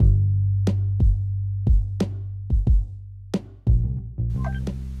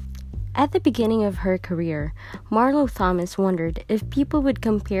At the beginning of her career, Marlo Thomas wondered if people would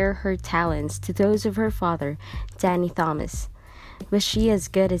compare her talents to those of her father, Danny Thomas. Was she as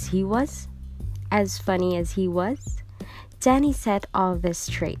good as he was? As funny as he was? Danny set all this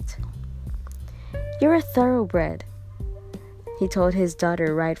straight. "You're a thoroughbred," he told his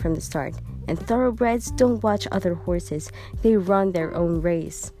daughter right from the start. "And thoroughbreds don't watch other horses, they run their own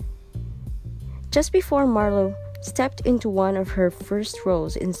race." Just before Marlo stepped into one of her first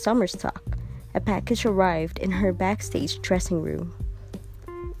roles in summer stock, a package arrived in her backstage dressing room.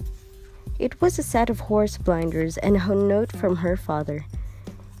 It was a set of horse blinders and a note from her father.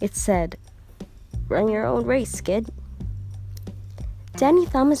 It said, "Run your own race, kid." Danny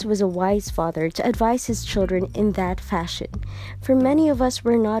Thomas was a wise father to advise his children in that fashion, for many of us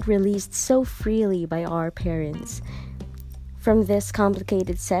were not released so freely by our parents. From this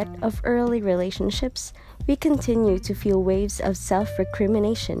complicated set of early relationships, we continue to feel waves of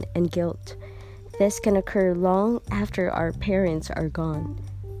self-recrimination and guilt. This can occur long after our parents are gone.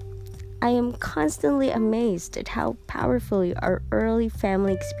 I am constantly amazed at how powerfully our early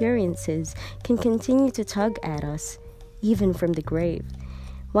family experiences can continue to tug at us, even from the grave.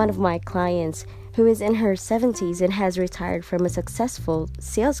 One of my clients, who is in her 70s and has retired from a successful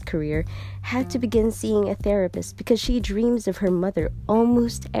sales career, had to begin seeing a therapist because she dreams of her mother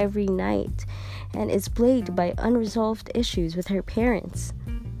almost every night and is plagued by unresolved issues with her parents.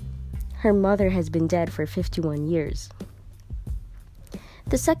 Her mother has been dead for 51 years.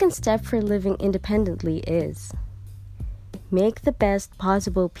 The second step for living independently is make the best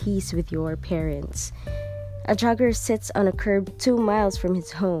possible peace with your parents. A jogger sits on a curb 2 miles from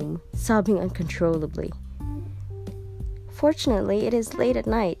his home, sobbing uncontrollably. Fortunately, it is late at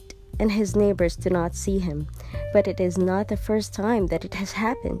night, and his neighbors do not see him, but it is not the first time that it has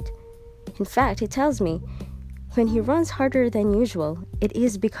happened. In fact, he tells me, when he runs harder than usual, it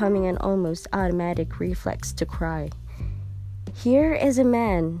is becoming an almost automatic reflex to cry. Here is a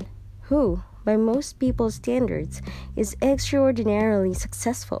man who, by most people's standards, is extraordinarily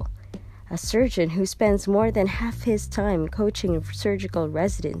successful. A surgeon who spends more than half his time coaching surgical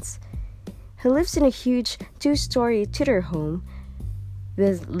residents. He lives in a huge 2-story Tudor home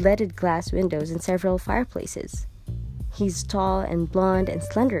with leaded glass windows and several fireplaces. He's tall and blonde and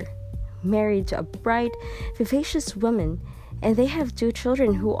slender, married to a bright, vivacious woman, and they have 2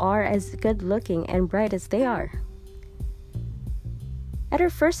 children who are as good-looking and bright as they are. At our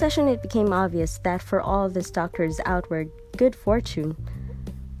first session, it became obvious that for all this doctor's outward good fortune,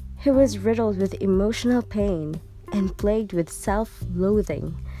 he was riddled with emotional pain and plagued with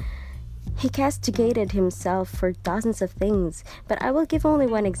self-loathing. He castigated himself for dozens of things, but I will give only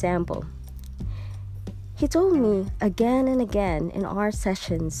one example. He told me again and again in our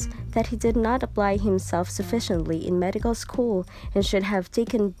sessions that he did not apply himself sufficiently in medical school and should have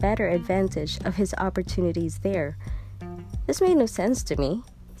taken better advantage of his opportunities there. This made no sense to me,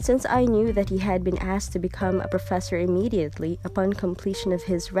 since I knew that he had been asked to become a professor immediately upon completion of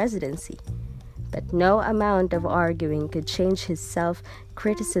his residency. But no amount of arguing could change his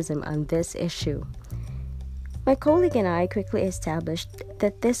self-criticism on this issue. My colleague and I quickly established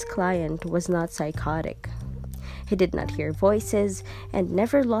that this client was not psychotic. He did not hear voices and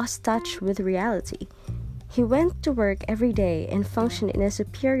never lost touch with reality. He went to work every day and functioned in a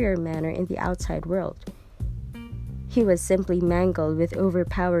superior manner in the outside world. He was simply mangled with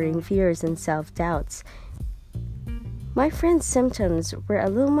overpowering fears and self-doubts. My friend's symptoms were a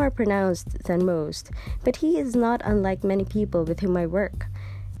little more pronounced than most, but he is not unlike many people with whom I work.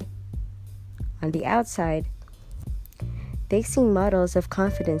 On the outside, they seem models of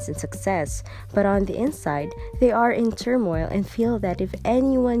confidence and success, but on the inside, they are in turmoil and feel that if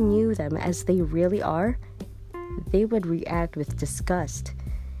anyone knew them as they really are, they would react with disgust.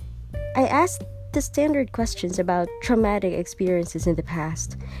 I asked the standard questions about traumatic experiences in the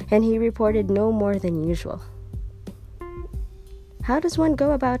past, and he reported no more than usual. How does one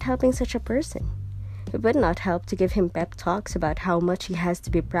go about helping such a person? It would not help to give him pep talks about how much he has to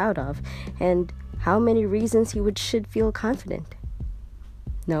be proud of and how many reasons he should feel confident.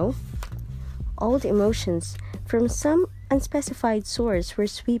 No, all the emotions from some unspecified source were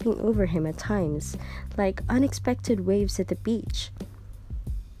sweeping over him at times, like unexpected waves at the beach.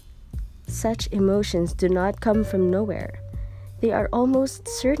 Such emotions do not come from nowhere. They are almost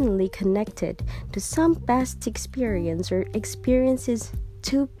certainly connected to some past experience or experiences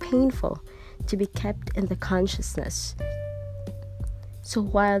too painful to be kept in the consciousness. So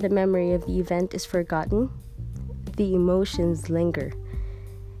while the memory of the event is forgotten, the emotions linger.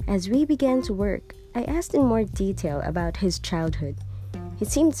 As we began to work, I asked in more detail about his childhood. It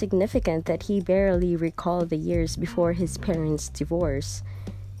seemed significant that he barely recalled the years before his parents' divorce.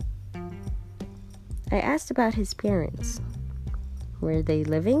 I asked about his parents. Were they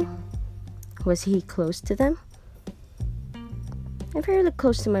living? Was he close to them? I'm fairly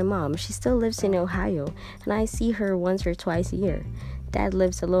close to my mom. She still lives in Ohio, and I see her once or twice a year. Dad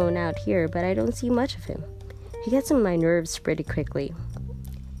lives alone out here, but I don't see much of him. He gets on my nerves pretty quickly.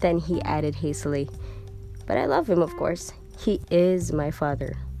 Then he added hastily, but I love him, of course. He is my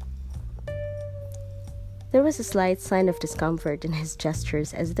father. There was a slight sign of discomfort in his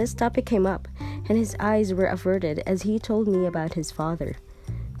gestures as this topic came up, and his eyes were averted as he told me about his father.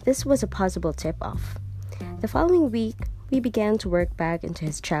 This was a possible tip-off. The following week, we began to work back into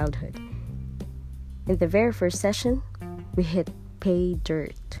his childhood. In the very first session, we hit pay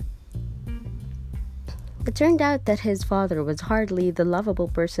dirt. It turned out that his father was hardly the lovable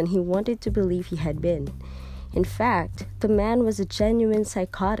person he wanted to believe he had been. In fact, the man was a genuine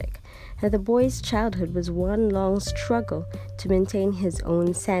psychotic, and the boy's childhood was one long struggle to maintain his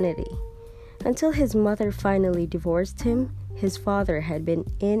own sanity. Until his mother finally divorced him, his father had been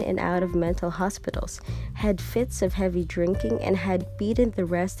in and out of mental hospitals, had fits of heavy drinking, and had beaten the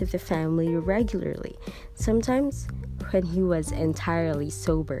rest of the family regularly, sometimes when he was entirely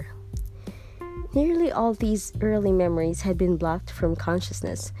sober. Nearly all these early memories had been blocked from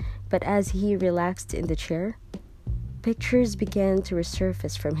consciousness, but as he relaxed in the chair, pictures began to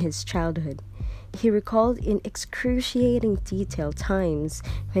resurface from his childhood. He recalled in excruciating detail times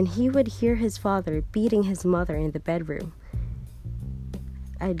when he would hear his father beating his mother in the bedroom.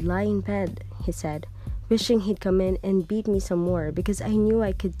 I'd lie in bed, he said, wishing he'd come in and beat me some more because I knew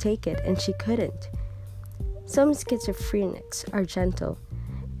I could take it and she couldn't. Some schizophrenics are gentle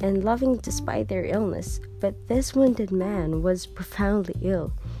and loving despite their illness, but this wounded man was profoundly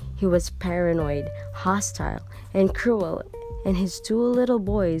ill. He was paranoid, hostile, and cruel, and his two little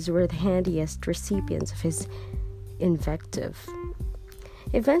boys were the handiest recipients of his invective.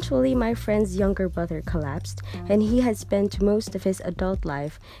 Eventually, my friend's younger brother collapsed, and he had spent most of his adult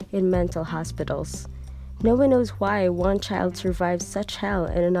life in mental hospitals. No one knows why one child survives such hell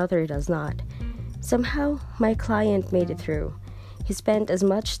and another does not. Somehow, my client made it through. He spent as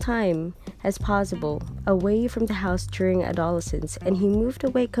much time as possible away from the house during adolescence, and he moved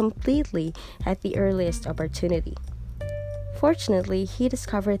away completely at the earliest opportunity. Fortunately, he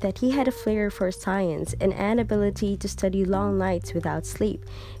discovered that he had a flair for science and an ability to study long nights without sleep,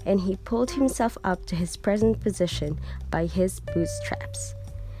 and he pulled himself up to his present position by his bootstraps.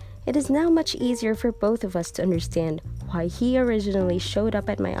 It is now much easier for both of us to understand why he originally showed up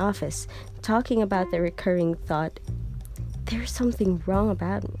at my office talking about the recurring thought, "There's something wrong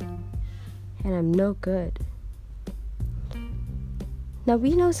about me, and I'm no good." Now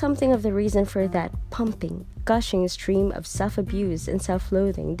we know something of the reason for that pumping, gushing stream of self-abuse and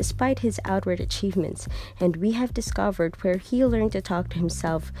self-loathing despite his outward achievements, and we have discovered where he learned to talk to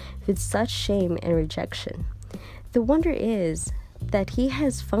himself with such shame and rejection. The wonder is that he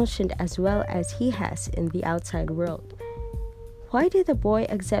has functioned as well as he has in the outside world. Why did the boy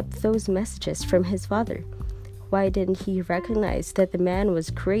accept those messages from his father? Why didn't he recognize that the man was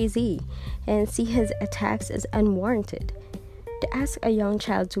crazy and see his attacks as unwarranted? To ask a young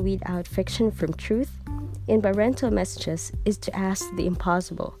child to weed out fiction from truth in parental messages is to ask the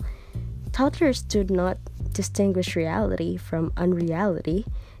impossible. Toddlers do not distinguish reality from unreality.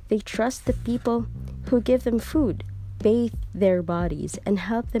 They trust the people who give them food, bathe their bodies, and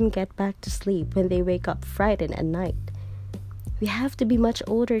help them get back to sleep when they wake up frightened at night. We have to be much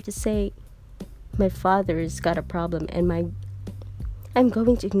older to say, "My father's got a problem and I'm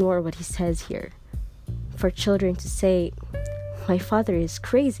going to ignore what he says here." For children to say, "My father is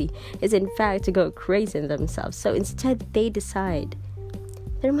crazy," is in fact to go crazy in themselves. So instead they decide,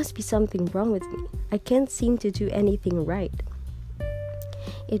 "There must be something wrong with me. I can't seem to do anything right."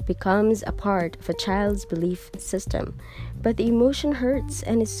 It becomes a part of a child's belief system, but the emotion hurts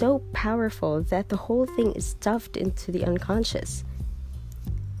and is so powerful that the whole thing is stuffed into the unconscious.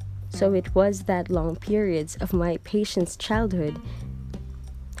 So it was that long periods of my patient's childhood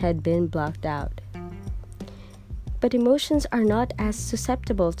had been blocked out. But emotions are not as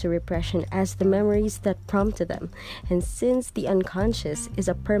susceptible to repression as the memories that prompted them, and since the unconscious is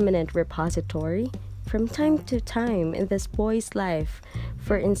a permanent repository, from time to time in this boy's life,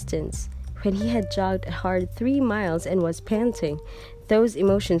 for instance, when he had jogged a hard 3 miles and was panting, those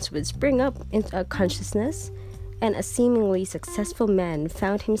emotions would spring up into a consciousness, and a seemingly successful man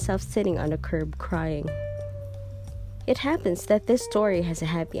found himself sitting on a curb crying. It happens that this story has a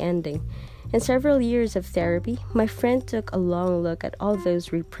happy ending. In several years of therapy, my friend took a long look at all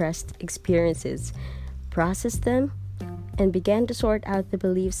those repressed experiences, processed them, and began to sort out the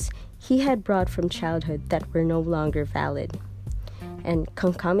beliefs he had brought from childhood that were no longer valid. And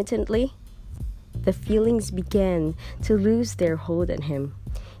concomitantly, the feelings began to lose their hold on him.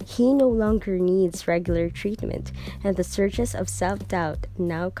 He no longer needs regular treatment, and the surges of self doubt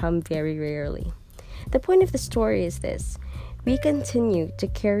now come very rarely. The point of the story is this: we continue to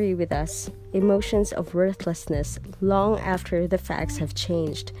carry with us emotions of worthlessness long after the facts have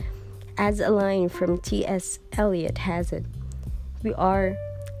changed. As a line from T.S. Eliot has it, we are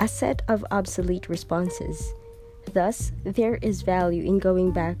a set of obsolete responses. Thus, there is value in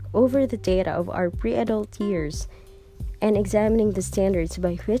going back over the data of our pre-adult years and examining the standards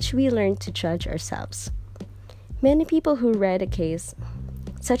by which we learn to judge ourselves. Many people who read a case,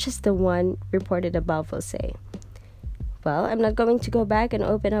 such as the one reported above, will say, "Well, I'm not going to go back and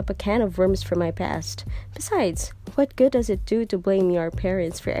open up a can of worms from my past. Besides, what good does it do to blame your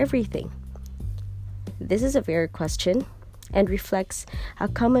parents for everything?" This is a fair question and reflects a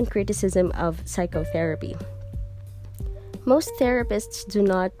common criticism of psychotherapy. Most therapists do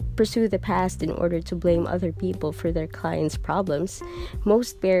not pursue the past in order to blame other people for their clients' problems.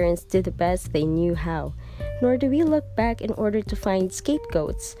 Most parents did the best they knew how, nor do we look back in order to find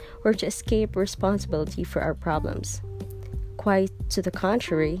scapegoats or to escape responsibility for our problems. Quite to the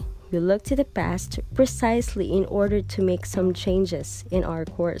contrary, we look to the past precisely in order to make some changes in our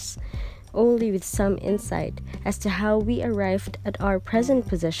course. Only with some insight as to how we arrived at our present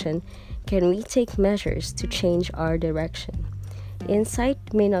position can we take measures to change our direction.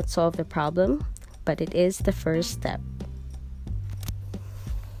 Insight may not solve the problem, but it is the first step.